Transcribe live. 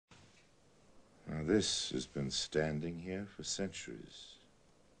Now, this has been standing here for centuries.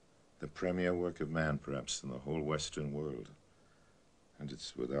 The premier work of man, perhaps, in the whole Western world. And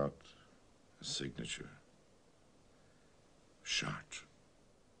it's without a signature. Chartres.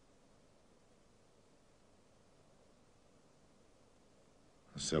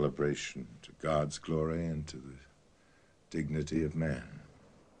 A celebration to God's glory and to the dignity of man.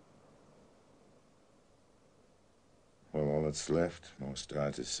 Well, all that's left, most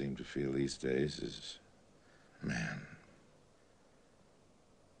artists seem to feel these days, is man.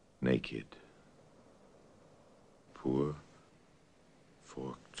 Naked. Poor,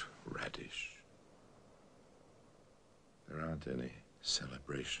 forked radish. There aren't any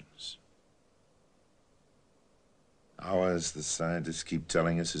celebrations. Ours, the scientists keep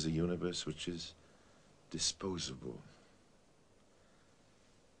telling us, is a universe which is disposable.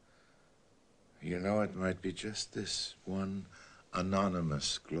 You know, it might be just this one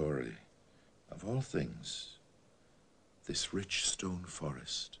anonymous glory of all things. This rich stone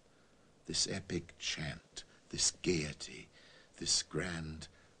forest, this epic chant, this gaiety, this grand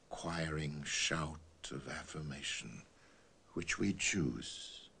choiring shout of affirmation, which we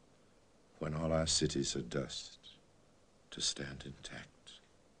choose when all our cities are dust, to stand intact,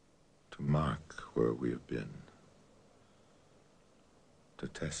 to mark where we have been, to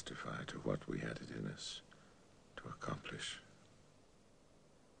testify to what we had it in us to accomplish.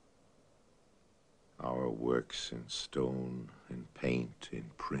 Our works in stone, in paint, in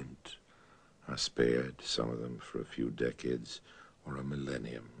print are spared, some of them for a few decades or a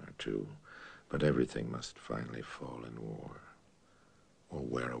millennium or two, but everything must finally fall in war or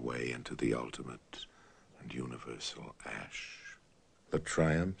wear away into the ultimate and universal ash. The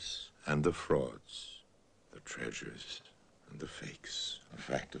triumphs and the frauds, the treasures and the fakes, a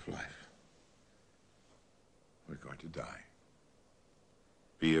fact of life. We're going to die.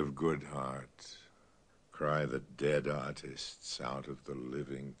 Be of good heart. Cry the dead artists out of the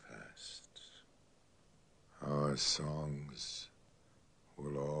living past. Our songs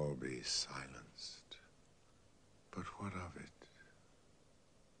will all be silenced. But what of it?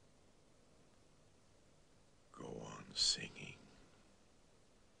 Go on singing.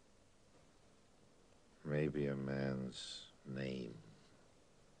 Maybe a man's name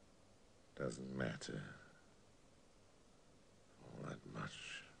doesn't matter all that much.